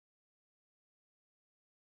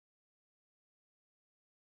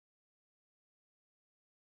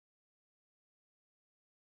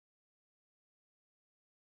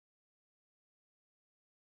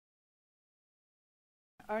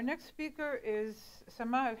Our next speaker is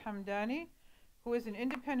Sama Al-Hamdani, who is an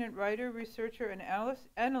independent writer, researcher, and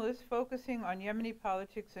analyst focusing on Yemeni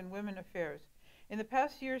politics and women affairs. In the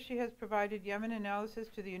past year, she has provided Yemen analysis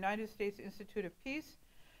to the United States Institute of Peace.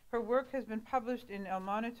 Her work has been published in El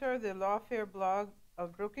Monitor, the Lawfare blog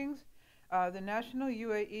of Brookings, the National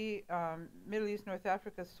UAE Middle East North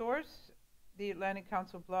Africa Source, the Atlantic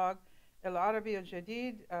Council blog, El Arabi Al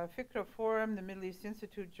Jadid, Fikra Forum, the Middle East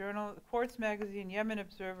Institute Journal, Quartz Magazine, Yemen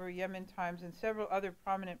Observer, Yemen Times, and several other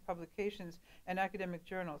prominent publications and academic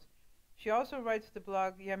journals. She also writes the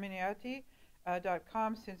blog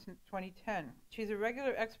Yemeniati.com since 2010. She's a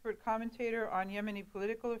regular expert commentator on Yemeni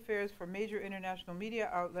political affairs for major international media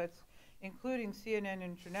outlets, including CNN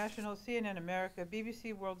International, CNN America,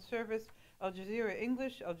 BBC World Service, Al Jazeera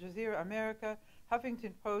English, Al Jazeera America,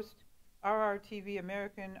 Huffington Post, RRTV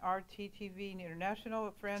American, RTTV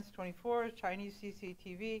International, France 24, Chinese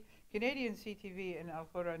CCTV, Canadian CTV, and Al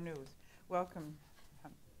Qura News. Welcome.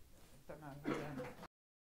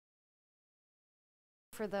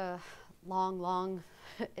 For the long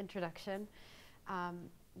introduction,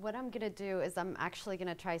 what I'm going to do is I'm actually going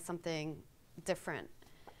to try something different.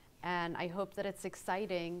 And I hope that it's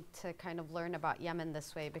exciting to kind of learn about Yemen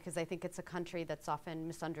this way, because I think it's a country that's often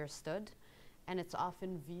misunderstood. And it's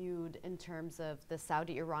often viewed in terms of the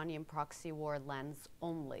Saudi-Iranian proxy war lens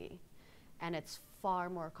only. And it's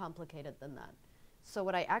far more complicated than that. So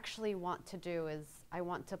what I actually want to do is I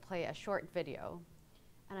want to play a short video,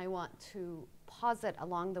 and I want to pause it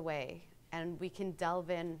along the way, and we can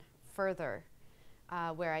delve in further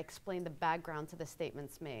where I explain the background to the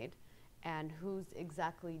statements made and who's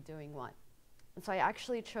exactly doing what. And so I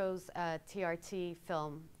actually chose a TRT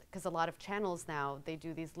film, because a lot of channels now, they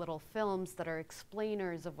do these little films that are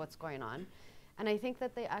explainers of what's going on. And I think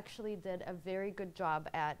that they actually did a very good job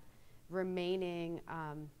at remaining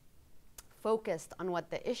focused on what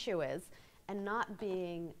the issue is and not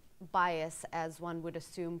being biased as one would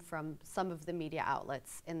assume from some of the media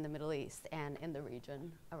outlets in the Middle East and in the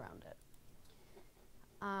region around it.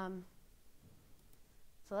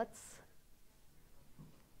 So let's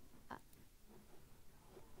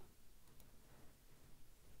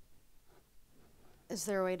is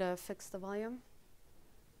there a way to fix the volume?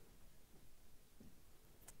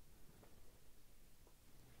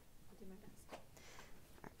 I'll do my best.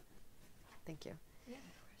 All right. Thank you. Yeah,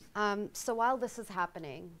 of course. So while this is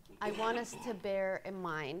happening, I want us to bear in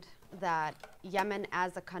mind that Yemen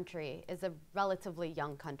as a country is a relatively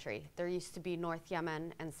young country. There used to be North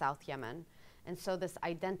Yemen and South Yemen. And so this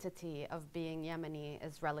identity of being Yemeni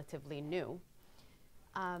is relatively new.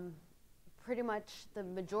 Pretty much the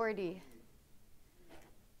majority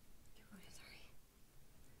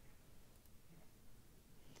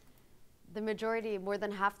more than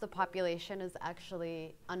half the population is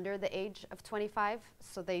actually under the age of 25,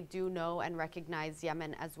 so they do know and recognize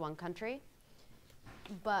Yemen as one country.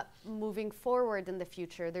 But moving forward in the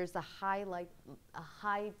future, there's a high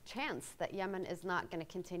chance that Yemen is not going to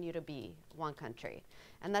continue to be one country.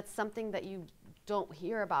 And that's something that you don't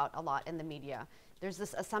hear about a lot in the media. There's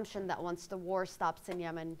this assumption that once the war stops in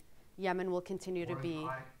Yemen, Yemen will continue to be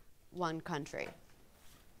one country.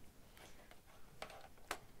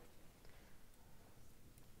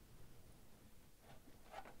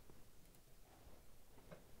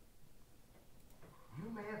 You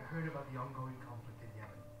may have heard about the ongoing conflict in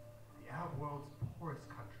Yemen, the Arab world's poorest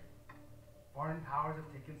country. Foreign powers have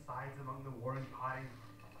taken sides among the warring parties,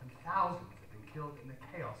 and thousands have been killed in the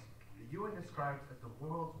chaos the UN describes as the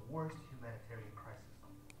world's worst humanitarian crisis.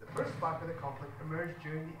 The first spark of the conflict emerged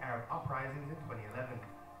during the Arab uprisings in 2011,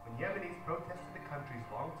 when Yemenis protested the country's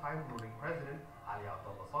long-time ruling president, Ali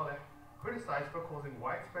Abdullah Saleh, criticized for causing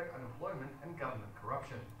widespread unemployment and government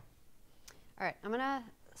corruption. All right, I'm going to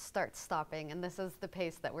start stopping, and this is the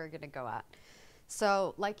pace that we're going to go at.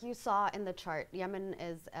 So like you saw in the chart, Yemen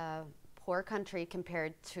is a poor country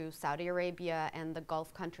compared to Saudi Arabia and the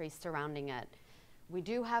Gulf countries surrounding it. We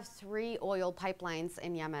do have 3 oil pipelines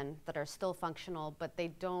in Yemen that are still functional, but they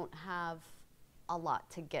don't have a lot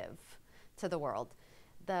to give to the world.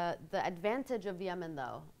 The advantage of Yemen,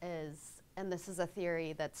 though, is, and this is a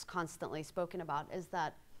theory that's constantly spoken about, is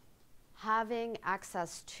that having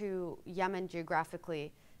access to Yemen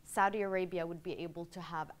geographically, Saudi Arabia would be able to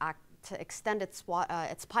have to extend its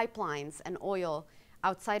pipelines and oil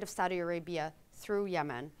outside of Saudi Arabia through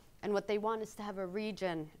Yemen. And what they want is to have a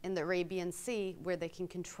region in the Arabian Sea where they can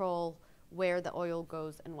control where the oil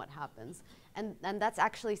goes and what happens. And that's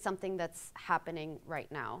actually something that's happening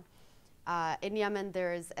right now. In Yemen,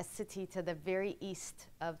 there is a city to the very east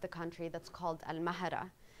of the country that's called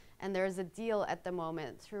Al-Mahra. And there is a deal at the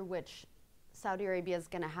moment through which Saudi Arabia is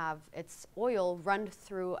going to have its oil run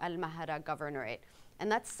through Al-Mahara governorate.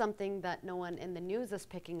 And that's something that no one in the news is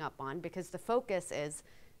picking up on because the focus is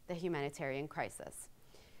the humanitarian crisis.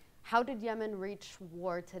 How did Yemen reach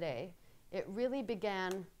war today? It really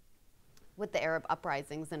began with the Arab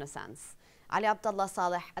uprisings in a sense. Ali Abdullah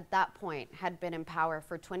Saleh at that point had been in power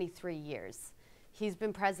for 23 years. He's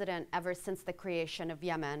been president ever since the creation of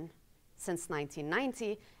Yemen, since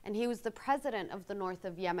 1990, and he was the president of the north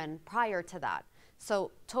of Yemen prior to that.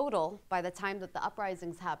 So total, by the time that the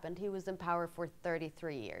uprisings happened, he was in power for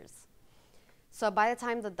 33 years. So by the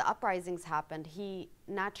time that the uprisings happened, he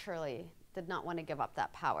naturally did not want to give up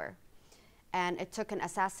that power. And it took an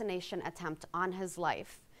assassination attempt on his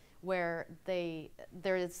life where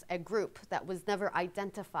there is a group that was never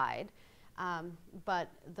identified, but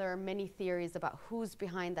there are many theories about who's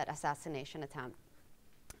behind that assassination attempt.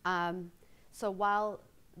 So while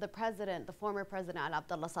the former president Al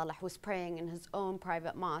Abdullah Saleh was praying in his own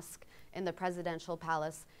private mosque in the presidential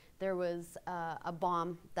palace, there was a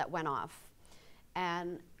bomb that went off.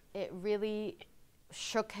 And it really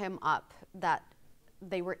shook him up that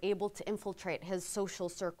they were able to infiltrate his social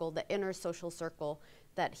circle, the inner social circle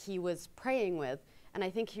that he was praying with. And I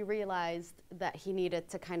think he realized that he needed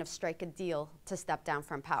to kind of strike a deal to step down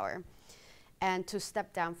from power. And to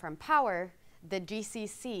step down from power, the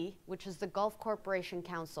GCC, which is the Gulf Corporation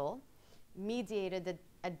Council, mediated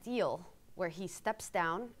a deal where he steps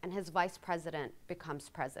down and his vice president becomes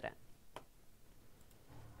president.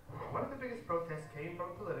 One of the biggest protests came from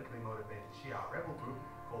a politically motivated Shia rebel group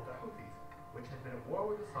called the Houthis, which had been at war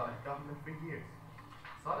with the Saleh government for years.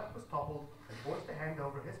 Saleh was toppled and forced to hand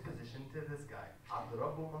over his position to this guy,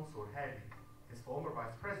 Abdurrabbu Mansour Hadi, his former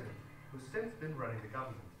vice president, who's since been running the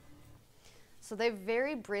government. So they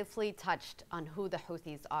very briefly touched on who the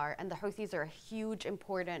Houthis are, and the Houthis are a huge,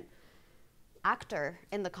 important actor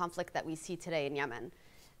in the conflict that we see today in Yemen.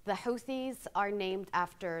 The Houthis are named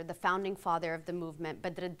after the founding father of the movement,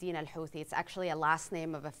 Badr ad-Din al-Houthi. It's actually a last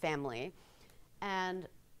name of a family. And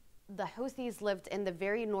the Houthis lived in the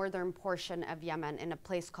very northern portion of Yemen in a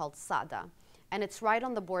place called Sa'da, and it's right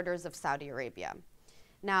on the borders of Saudi Arabia.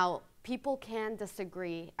 Now, people can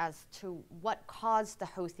disagree as to what caused the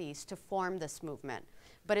Houthis to form this movement,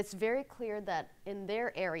 but it's very clear that in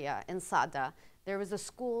their area, in Sa'da, there was a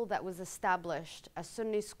school that was established, a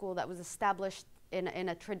Sunni school that was established in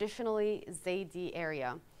a traditionally Zaydi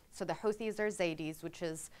area. So the Houthis are Zaydis, which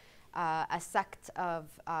is a sect of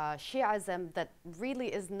Shi'ism that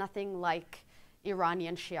really is nothing like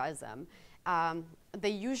Iranian Shi'ism. They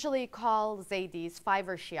usually call Zaydis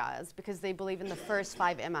Fiver Shias because they believe in the first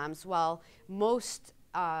 5 imams, while most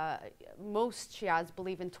Shias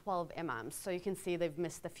believe in 12 imams. So you can see they've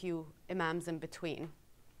missed a few imams in between.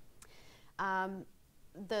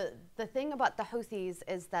 The thing about the Houthis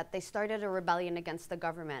is that they started a rebellion against the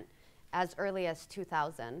government as early as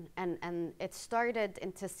 2000, and it started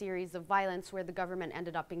into a series of violence where the government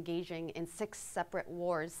ended up engaging in 6 separate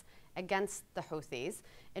wars against the Houthis.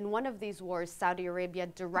 In one of these wars, Saudi Arabia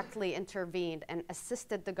directly intervened and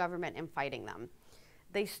assisted the government in fighting them.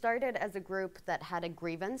 They started as a group that had a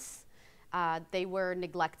grievance. They were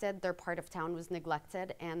neglected, their part of town was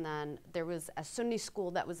neglected, and then there was a Sunni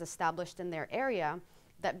school that was established in their area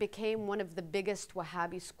that became one of the biggest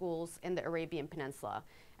Wahhabi schools in the Arabian Peninsula.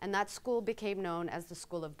 And that school became known as the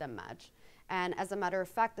School of Dammaj. And as a matter of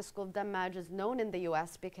fact, the School of Dammaj is known in the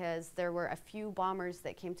US because there were a few bombers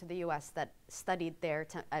that came to the US that studied there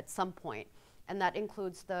at some point. And that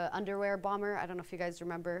includes the underwear bomber. I don't know if you guys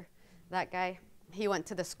remember that guy. He went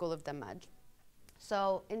to the School of Dammaj.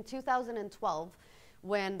 So in 2012,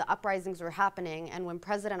 when the uprisings were happening and when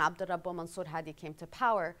President Abdurrabbu Mansour Hadi came to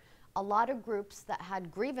power, a lot of groups that had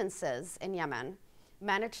grievances in Yemen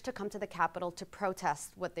managed to come to the capital to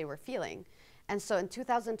protest what they were feeling. And so in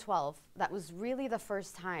 2012, that was really the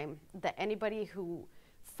first time that anybody who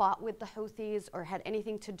fought with the Houthis or had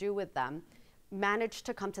anything to do with them managed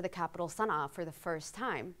to come to the capital, Sana'a, for the first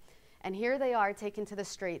time. And here they are taken to the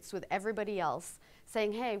streets with everybody else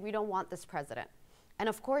saying, hey, we don't want this president. And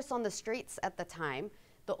of course, on the streets at the time,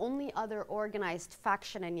 the only other organized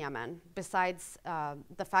faction in Yemen, besides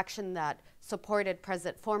the faction that supported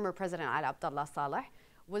former President Al Abdullah Saleh,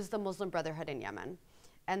 was the Muslim Brotherhood in Yemen.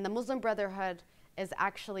 And the Muslim Brotherhood is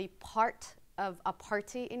actually part of a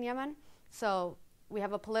party in Yemen. So we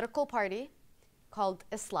have a political party called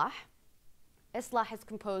Islah. Islah is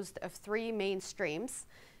composed of 3 main streams.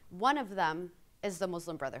 One of them is the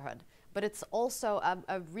Muslim Brotherhood, but it's also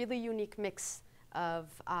a really unique mix of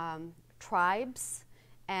tribes,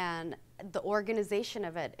 and the organization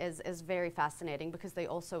of it is very fascinating because they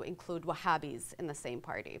also include Wahhabis in the same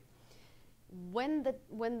party. When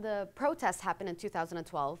the protests happened in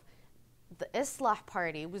 2012, the Islah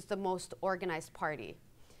Party was the most organized party.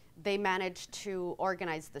 They managed to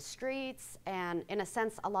organize the streets, and in a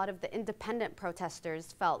sense, a lot of the independent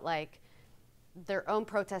protesters felt like their own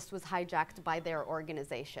protest was hijacked by their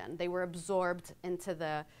organization. They were absorbed into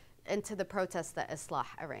the protests that Islah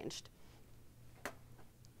arranged.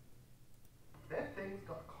 Then things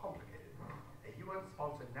got complicated. A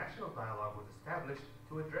UN-sponsored national dialogue was established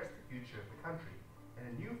to address the future of the country, and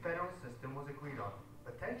a new federal system was agreed on.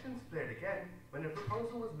 But tensions flared again when a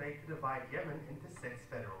proposal was made to divide Yemen into 6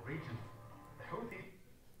 federal regions. The Houthis...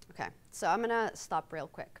 Okay, so I'm gonna stop real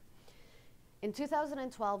quick. In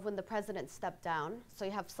 2012, when the president stepped down, so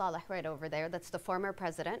you have Saleh right over there, that's the former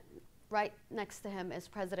president. Right next to him is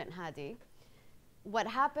President Hadi. What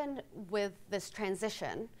happened with this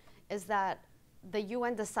transition is that the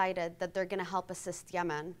UN decided that they're gonna help assist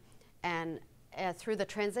Yemen and through the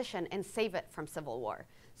transition and save it from civil war.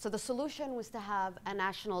 So the solution was to have a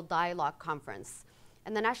national dialogue conference.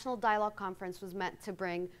 And the national dialogue conference was meant to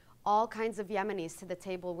bring all kinds of Yemenis to the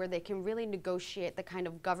table where they can really negotiate the kind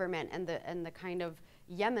of government and the kind of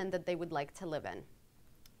Yemen that they would like to live in.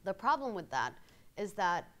 The problem with that is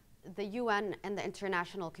that the UN and the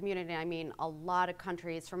international community, I mean a lot of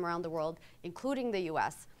countries from around the world, including the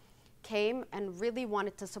US, came and really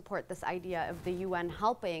wanted to support this idea of the UN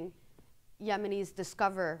helping Yemenis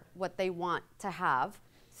discover what they want to have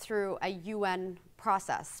through a UN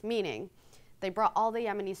process, meaning they brought all the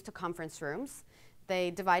Yemenis to conference rooms. They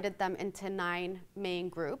divided them into 9 main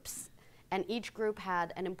groups, and each group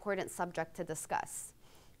had an important subject to discuss.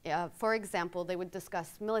 For example, they would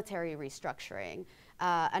discuss military restructuring.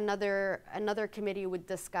 Another committee would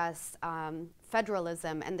discuss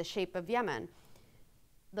federalism and the shape of Yemen.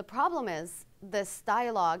 The problem is this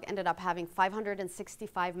dialogue ended up having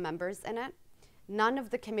 565 members in it. None of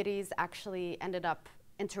the committees actually ended up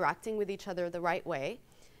interacting with each other the right way,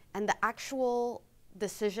 and the actual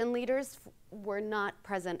decision leaders were not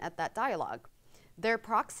present at that dialogue. Their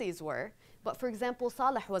proxies were, but for example,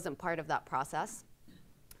 Saleh wasn't part of that process.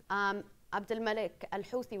 Abdel Malik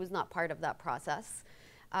al-Houthi was not part of that process.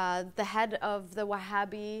 The head of the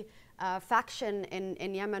Wahhabi faction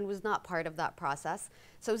in Yemen was not part of that process.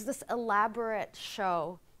 So it was this elaborate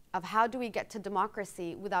show of how do we get to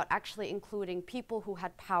democracy without actually including people who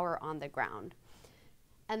had power on the ground.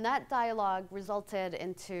 And that dialogue resulted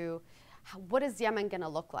into what is Yemen gonna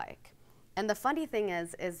look like? And the funny thing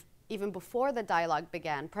is even before the dialogue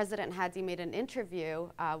began, President Hadi made an interview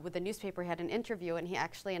with the newspaper. He had an interview, and he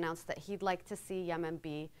actually announced that he'd like to see Yemen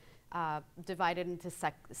be divided into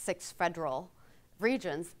 6 federal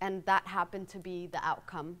regions, and that happened to be the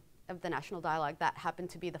outcome of the national dialogue. That happened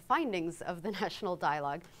to be the findings of the national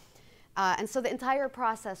dialogue. And so the entire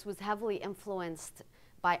process was heavily influenced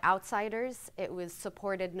by outsiders. It was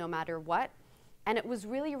supported no matter what, and it was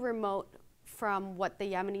really remote from what the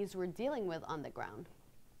Yemenis were dealing with on the ground.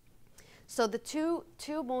 So the two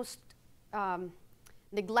most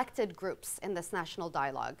neglected groups in this national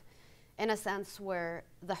dialogue, in a sense, were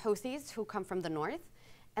the Houthis, who come from the north,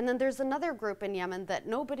 and then there's another group in Yemen that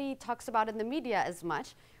nobody talks about in the media as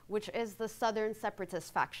much, which is the southern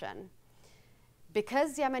separatist faction.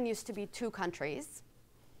 Because Yemen used to be 2 countries,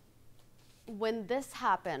 when this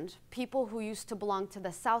happened, people who used to belong to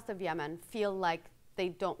the south of Yemen feel like they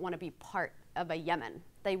don't want to be part of a Yemen.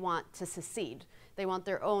 They want to secede. They want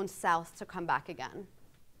their own south to come back again.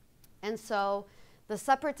 And so the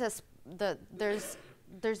separatists,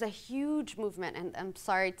 there's a huge movement, and I'm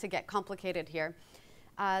sorry to get complicated here.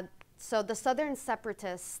 So the southern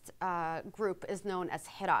separatist group is known as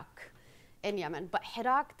Hirak in Yemen, but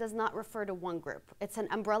Hirak does not refer to one group. It's an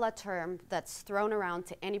umbrella term that's thrown around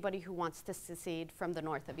to anybody who wants to secede from the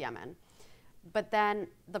north of Yemen. But then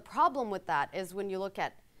the problem with that is when you look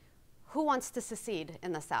at who wants to secede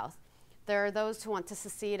in the south. There are those who want to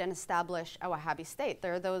secede and establish a Wahhabi state.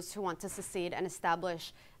 There are those who want to secede and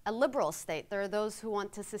establish a liberal state. There are those who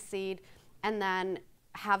want to secede and then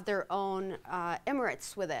have their own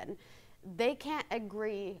emirates within. They can't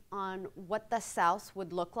agree on what the south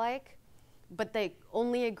would look like, but they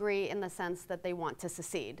only agree in the sense that they want to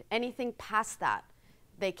secede. Anything past that,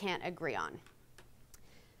 they can't agree on.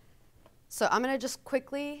 So I'm gonna just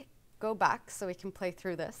quickly go back so we can play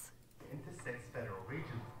through this. Into 6 federal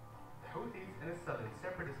regions. The Houthis and a southern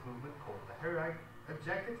separatist movement called the Hirak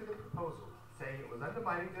objected to the proposal, saying it was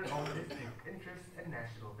undermining their own distinct interests and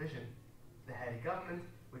national vision. The Hadi government,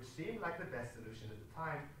 which seemed like the best solution at the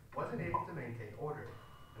time, wasn't able to maintain order,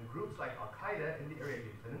 and groups like Al-Qaeda in the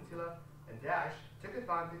Arabian Peninsula and Daesh took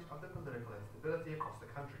advantage of the political instability across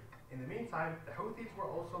the country. In the meantime, the Houthis were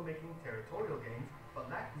also making territorial gains but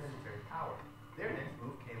lacked military power. Their next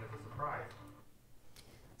move came as a surprise.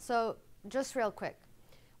 So, just real quick.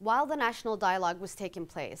 While the national dialogue was taking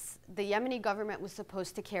place, the Yemeni government was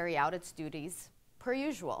supposed to carry out its duties per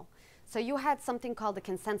usual. So you had something called the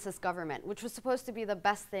consensus government, which was supposed to be the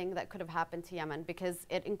best thing that could have happened to Yemen because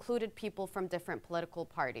it included people from different political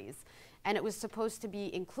parties, and it was supposed to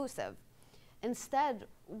be inclusive. Instead,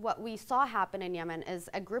 what we saw happen in Yemen is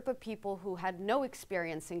a group of people who had no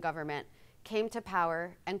experience in government came to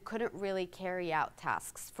power and couldn't really carry out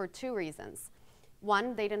tasks for two reasons.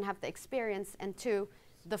 One, they didn't have the experience, and two,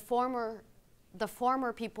 the former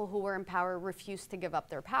people who were in power refused to give up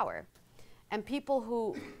their power. And people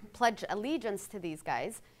who pledged allegiance to these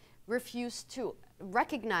guys refused to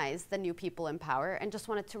recognize the new people in power and just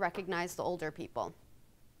wanted to recognize the older people.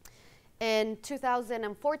 In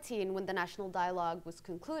 2014, when the national dialogue was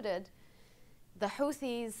concluded, the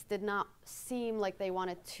Houthis did not seem like they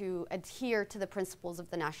wanted to adhere to the principles of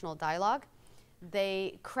the national dialogue.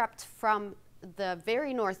 They crept from the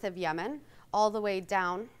very north of Yemen all the way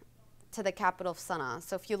down to the capital of Sana'a.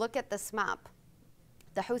 So if you look at this map,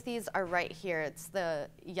 the Houthis are right here. It's the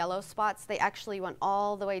yellow spots. They actually went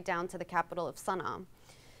all the way down to the capital of Sana'a.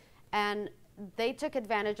 And they took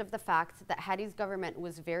advantage of the fact that Hadi's government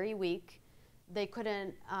was very weak. They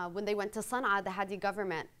couldn't, when they went to Sana'a, the Hadi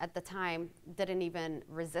government at the time didn't even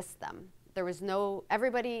resist them. There was no,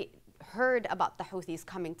 everybody heard about the Houthis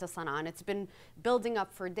coming to Sana'a, and it's been building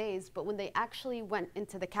up for days, but when they actually went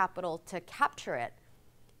into the capital to capture it,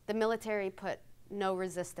 the military put no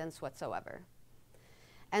resistance whatsoever.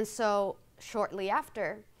 And so shortly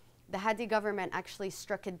after, the Hadi government actually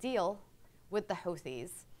struck a deal with the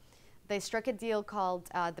Houthis. They struck a deal called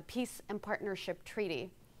the Peace and Partnership Treaty,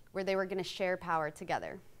 where they were going to share power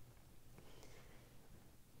together.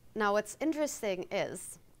 Now, what's interesting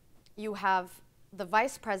is you have the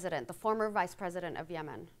vice president, the former vice president of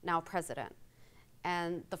Yemen, now president,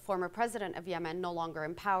 and the former president of Yemen no longer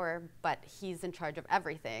in power, but he's in charge of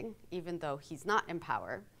everything, even though he's not in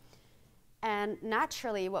power. And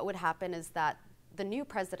naturally, what would happen is that the new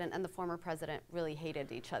president and the former president really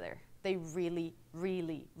hated each other. They really,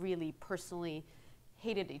 really, really personally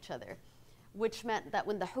hated each other, which meant that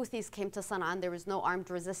when the Houthis came to Sana'a and there was no armed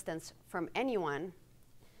resistance from anyone,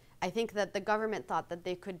 I think that the government thought that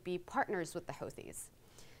they could be partners with the Houthis.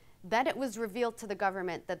 Then it was revealed to the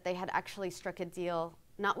government that they had actually struck a deal,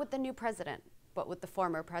 not with the new president, but with the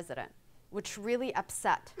former president, which really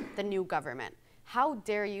upset the new government. How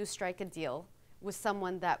dare you strike a deal with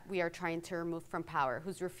someone that we are trying to remove from power,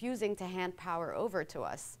 who's refusing to hand power over to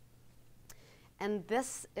us? And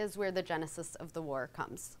this is where the genesis of the war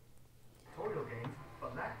comes. Territorial gains,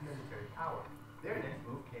 but lacked military power. Their next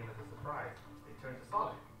move came as a surprise. They turned to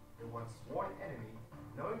Saleh, their once sworn enemy,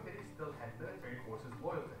 knowing that he still had military forces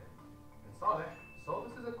loyal to him. And Saleh saw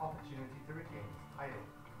this as an opportunity to regain his title.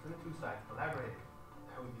 So the two sides collaborated.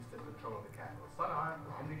 The Houthis took control of the capital Sana'a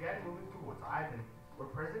and began moving towards Aden, where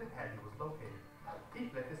President Hadi was located. He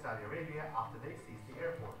fled to Saudi Arabia after they seized the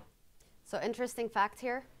airport. So interesting fact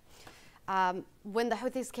here. When the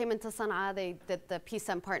Houthis came into Sana'a, they did the Peace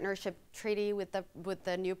and Partnership Treaty with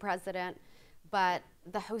the new president, but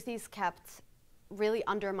the Houthis kept really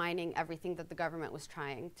undermining everything that the government was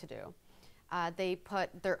trying to do. They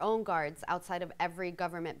put their own guards outside of every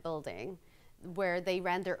government building where they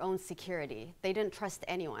ran their own security. They didn't trust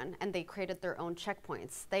anyone, and they created their own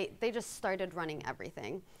checkpoints. They just started running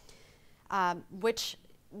everything, which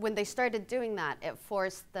when they started doing that, it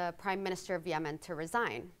forced the Prime Minister of Yemen to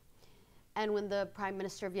resign. And when the Prime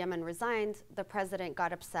Minister of Yemen resigned, the president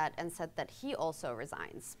got upset and said that he also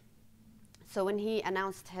resigns. So when he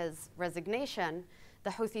announced his resignation, the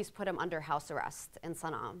Houthis put him under house arrest in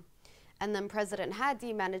Sana'a. And then President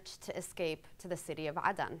Hadi managed to escape to the city of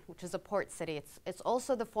Aden, which is a port city. It's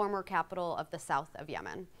also the former capital of the south of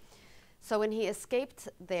Yemen. So when he escaped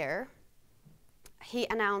there, he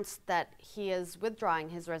announced that he is withdrawing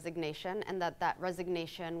his resignation and that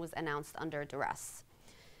resignation was announced under duress.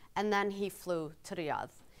 And then he flew to Riyadh.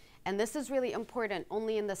 And this is really important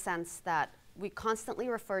only in the sense that we constantly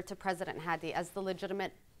refer to President Hadi as the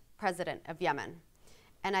legitimate president of Yemen.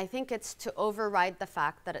 And I think it's to override the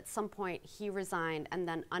fact that at some point he resigned and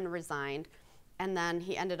then unresigned, and then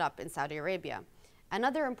he ended up in Saudi Arabia.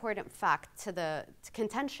 Another important fact to the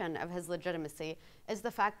contention of his legitimacy is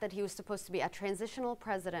the fact that he was supposed to be a transitional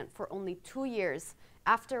president for only 2 years,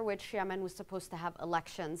 after which Yemen was supposed to have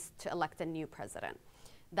elections to elect a new president.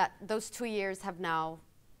 That those 2 years have now,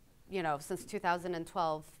 since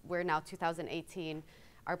 2012, we're now 2018.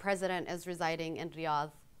 Our president is residing in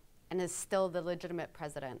Riyadh and is still the legitimate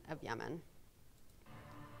president of Yemen.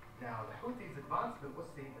 Now, the Houthis' advancement was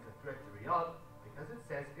seen as a threat to Riyadh because it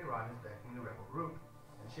says Iran is backing the rebel group,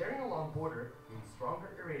 and sharing a long border means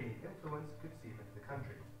stronger Iranian influence could seep into the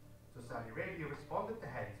country. So Saudi Arabia responded to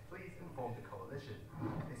Hadi's pleas and formed a coalition.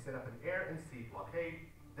 They set up an air and sea blockade,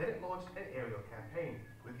 then it launched an aerial campaign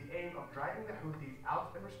with the aim of driving the Houthis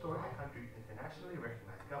out and restoring the country's internationally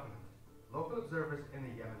recognized government. Local observers in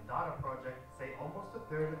the Yemen Data Project say almost a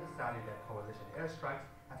third of the Saudi-led coalition airstrikes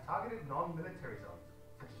have targeted non-military zones,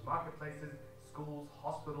 such as marketplaces, schools,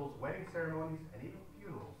 hospitals, wedding ceremonies, and even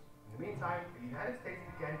funerals. In the meantime, the United States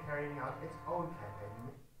began carrying out its own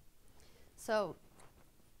campaign. So,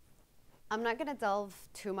 I'm not going to delve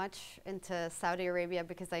too much into Saudi Arabia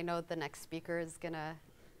because I know the next speaker is going to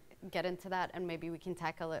get into that, and maybe we can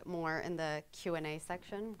tackle it more in the Q&A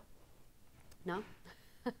section. No?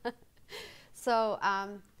 So,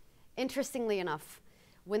 interestingly enough,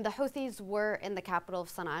 when the Houthis were in the capital of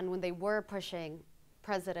Sana'a and when they were pushing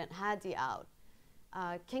President Hadi out,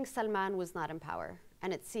 King Salman was not in power.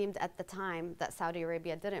 And it seemed at the time that Saudi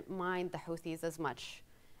Arabia didn't mind the Houthis as much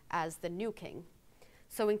as the new king.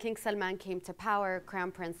 So when King Salman came to power,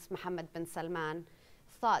 Crown Prince Mohammed bin Salman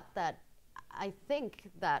thought that, I think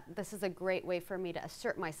that this is a great way for me to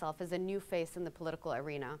assert myself as a new face in the political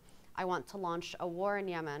arena. I want to launch a war in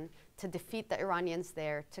Yemen to defeat the Iranians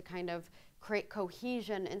there, to kind of create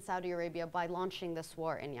cohesion in Saudi Arabia by launching this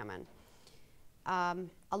war in Yemen.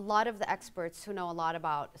 A lot of the experts who know a lot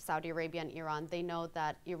about Saudi Arabia and Iran, they know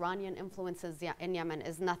that Iranian influences in Yemen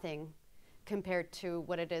is nothing compared to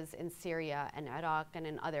what it is in Syria and Iraq and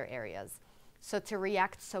in other areas. So to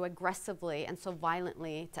react so aggressively and so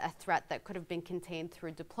violently to a threat that could have been contained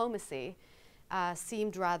through diplomacy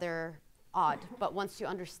seemed rather odd. But once you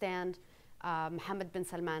understand Mohammed bin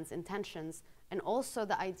Salman's intentions, and also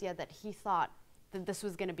the idea that he thought that this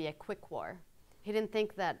was going to be a quick war. He didn't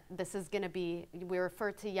think that this is going to be, we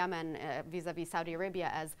refer to Yemen vis-a-vis Saudi Arabia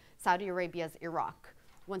as Saudi Arabia's Iraq.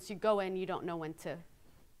 Once you go in, you don't know when to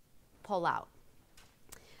pull out.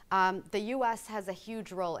 The US has a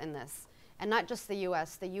huge role in this. And not just the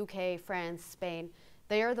US, the UK, France, Spain,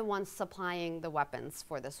 they are the ones supplying the weapons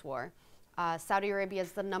for this war. Saudi Arabia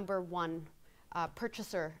is the #1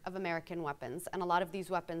 purchaser of American weapons, and a lot of these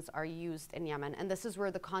weapons are used in Yemen. And this is where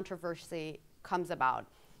the controversy comes about.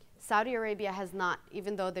 Saudi Arabia has not,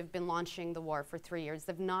 even though they've been launching the war for 3 years,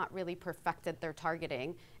 they've not really perfected their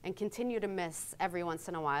targeting and continue to miss every once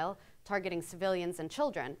in a while, targeting civilians and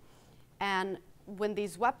children. And when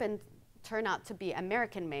these weapons turn out to be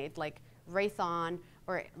American-made, like Raytheon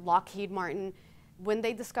or Lockheed Martin, when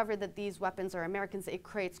they discover that these weapons are Americans, it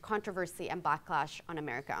creates controversy and backlash on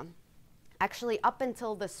America. Actually, up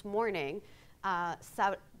until this morning,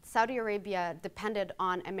 Saudi Arabia depended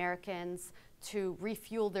on Americans to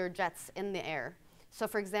refuel their jets in the air. So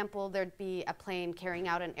for example, there'd be a plane carrying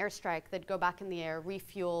out an airstrike, they'd go back in the air,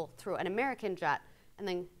 refuel through an American jet, and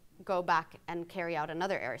then go back and carry out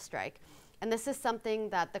another airstrike. And this is something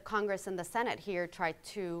that the Congress and the Senate here tried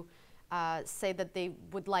to say that they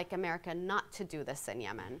would like America not to do this in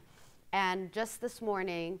Yemen. And just this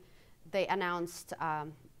morning, they announced,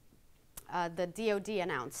 the DOD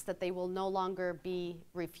announced that they will no longer be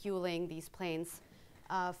refueling these planes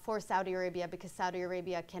for Saudi Arabia because Saudi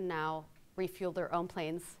Arabia can now refuel their own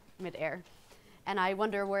planes mid-air. And I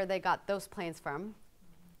wonder where they got those planes from.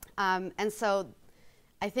 And so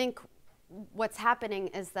I think what's happening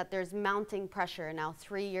is that there's mounting pressure now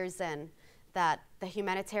 3 years in that the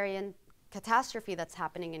humanitarian catastrophe that's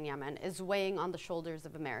happening in Yemen is weighing on the shoulders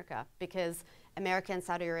of America because America and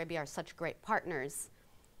Saudi Arabia are such great partners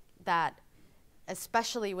that,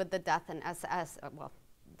 especially with the death and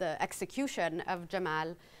the execution of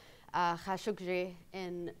Jamal Khashoggi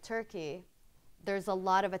in Turkey, there's a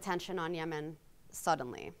lot of attention on Yemen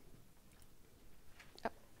suddenly. Oh.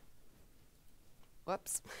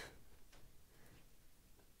 Whoops.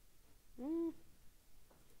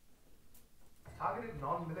 Targeted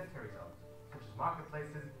non-military zones, such as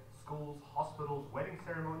marketplaces, schools, hospitals, wedding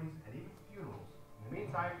ceremonies, and even funerals. In the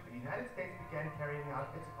meantime, the United States began carrying out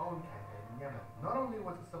its own campaign in Yemen. Not only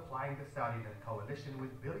was it supplying the Saudi-led coalition with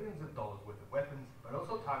billions of dollars worth of weapons, but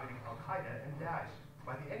also targeting Al-Qaeda and Daesh.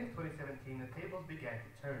 By the end of 2017, the tables began to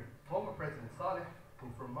turn. Former President Saleh, who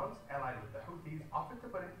for months allied with the Houthis, offered to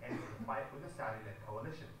put an end to the fight with the Saudi-led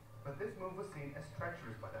coalition. But this move was seen as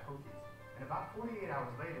treacherous by the Houthis. And about 48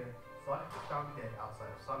 hours later, Saleh was found dead outside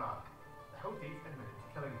of Sana'a. The Houthis admitted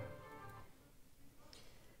to killing him.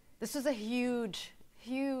 This was a huge,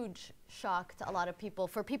 huge shock to a lot of people.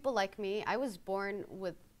 For people like me, I was born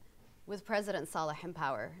with President Saleh in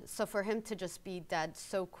power. So for him to just be dead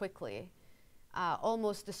so quickly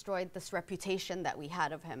almost destroyed this reputation that we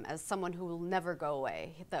had of him as someone who will never go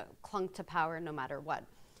away, that clung to power no matter what.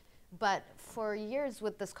 But for years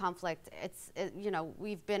with this conflict,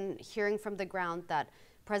 we've been hearing from the ground that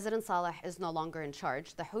President Saleh is no longer in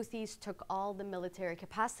charge. The Houthis took all the military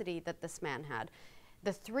capacity that this man had.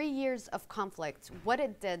 The 3 years of conflict, what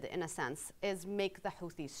it did in a sense is make the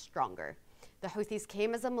Houthis stronger. The Houthis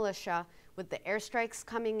came as a militia with the airstrikes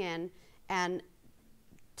coming in, and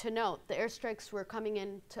to note, the airstrikes were coming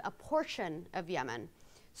in to a portion of Yemen.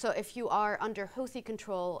 So if you are under Houthi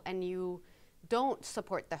control and you don't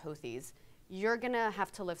support the Houthis, you're gonna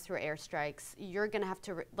have to live through airstrikes. You're gonna have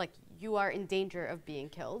to, you are in danger of being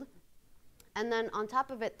killed. And then on top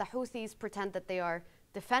of it, the Houthis pretend that they are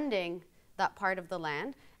defending that part of the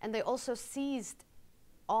land, and they also seized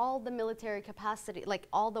all the military capacity,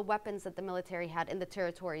 all the weapons that the military had in the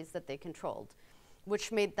territories that they controlled,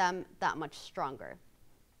 which made them that much stronger.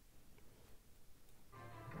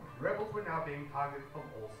 The rebels were now being targeted from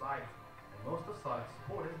all sides, and most of Saleh's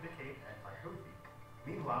supporters became anti-Houthi.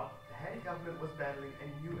 Meanwhile, the Hadi government was battling a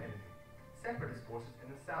new enemy, separatist forces in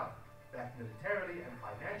the south, backed militarily and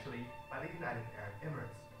financially by the United Arab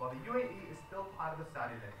Emirates. While the UAE is still part of the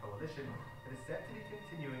Saudi-led coalition, it is said to be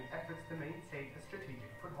continuing efforts to maintain a strategic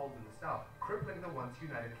foothold in the south, crippling the once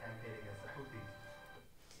united campaign against the Houthis.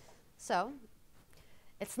 So,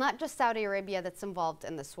 it's not just Saudi Arabia that's involved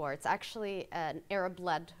in this war. It's actually an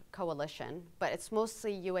Arab-led coalition, but it's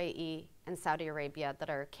mostly UAE and Saudi Arabia that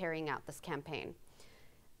are carrying out this campaign.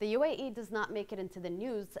 The UAE does not make it into the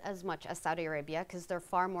news as much as Saudi Arabia because they're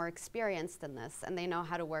far more experienced in this and they know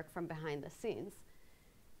how to work from behind the scenes.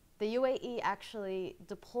 The UAE actually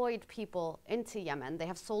deployed people into Yemen. They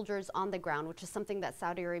have soldiers on the ground, which is something that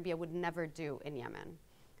Saudi Arabia would never do in Yemen.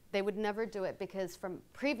 They would never do it because from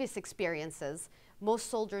previous experiences,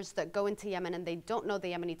 most soldiers that go into Yemen and they don't know the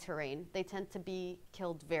Yemeni terrain, they tend to be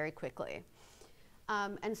killed very quickly.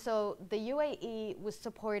 And so the UAE was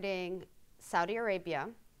supporting Saudi Arabia.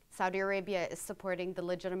 Saudi Arabia is supporting the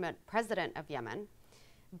legitimate president of Yemen,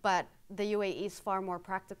 but the UAE is far more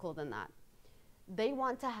practical than that. They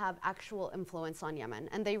want to have actual influence on Yemen,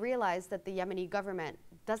 and they realize that the Yemeni government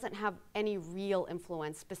doesn't have any real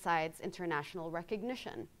influence besides international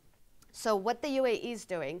recognition. So what the UAE is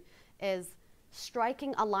doing is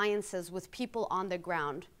striking alliances with people on the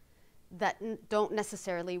ground that don't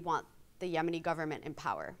necessarily want the Yemeni government in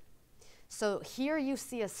power. So here you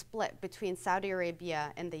see a split between Saudi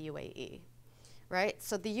Arabia and the UAE, right?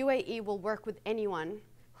 So the UAE will work with anyone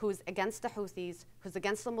who's against the Houthis, who's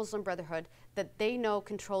against the Muslim Brotherhood, that they know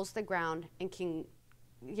controls the ground and can,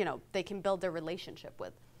 they can build their relationship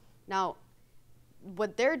with. Now,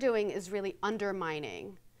 what they're doing is really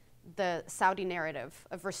undermining the Saudi narrative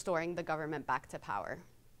of restoring the government back to power.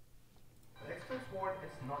 But experts warn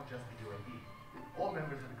it's not just the UAE. All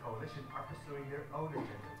members of the coalition are pursuing their own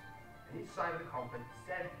agendas, and each side of the conflict is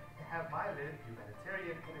said to have violated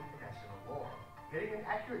humanitarian and international law. Getting an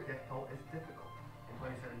accurate death toll is difficult. In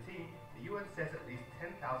 2017, the UN says at least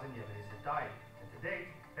 10,000 Yemenis had died, and to date,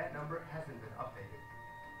 that number hasn't been updated.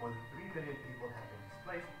 More than 3 million people have been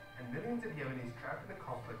displaced, and millions of Yemenis trapped in the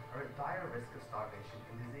conflict are at dire risk of starvation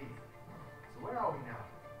and disease. So where are we now?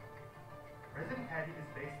 President Hadi is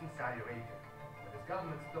based in Saudi Arabia, but his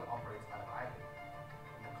government still operates out of Ireland.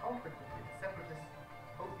 And the conflict between the separatists,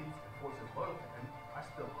 Houthis, and forces loyal to him are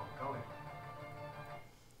still ongoing.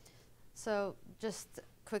 So just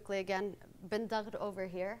quickly again, Bin Dagr over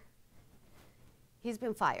here, he's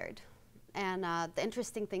been fired. And the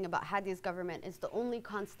interesting thing about Hadi's government is the only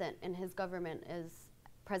constant in his government is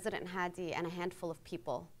President Hadi and a handful of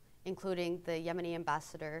people, including the Yemeni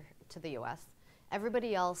ambassador to the US.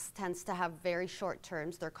 Everybody else tends to have very short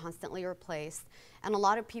terms. They're constantly replaced. And a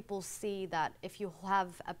lot of people see that if you have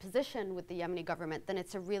a position with the Yemeni government, then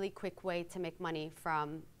it's a really quick way to make money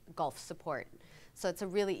from Gulf support. So it's a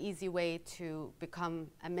really easy way to become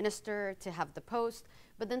a minister, to have the post,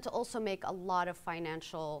 but then to also make a lot of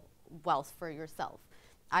financial wealth for yourself,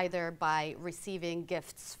 either by receiving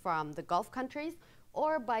gifts from the Gulf countries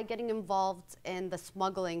or by getting involved in the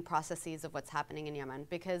smuggling processes of what's happening in Yemen,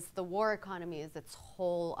 because the war economy is its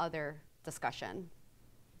whole other discussion.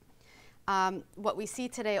 What we see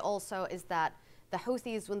today also is that the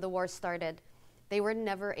Houthis, when the war started, they were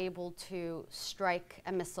never able to strike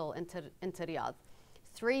a missile into Riyadh.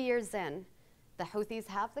 3 years in, the Houthis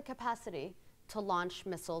have the capacity to launch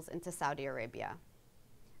missiles into Saudi Arabia.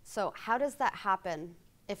 So how does that happen?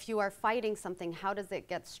 If you are fighting something, how does it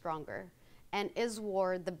get stronger? And is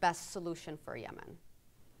war the best solution for Yemen?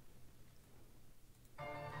 So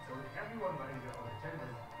with everyone running their own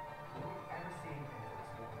agendas, will we ever see an end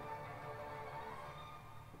to this war?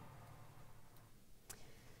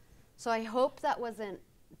 So I hope that wasn't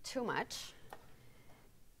too much.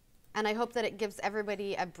 And I hope that it gives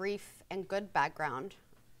everybody a brief and good background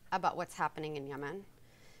about what's happening in Yemen.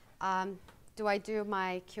 Do I do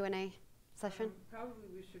my Q&A session? Probably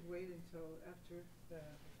we should wait until after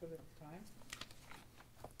for the time.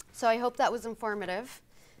 So I hope that was informative.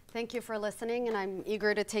 Thank you for listening, and I'm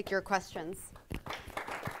eager to take your questions.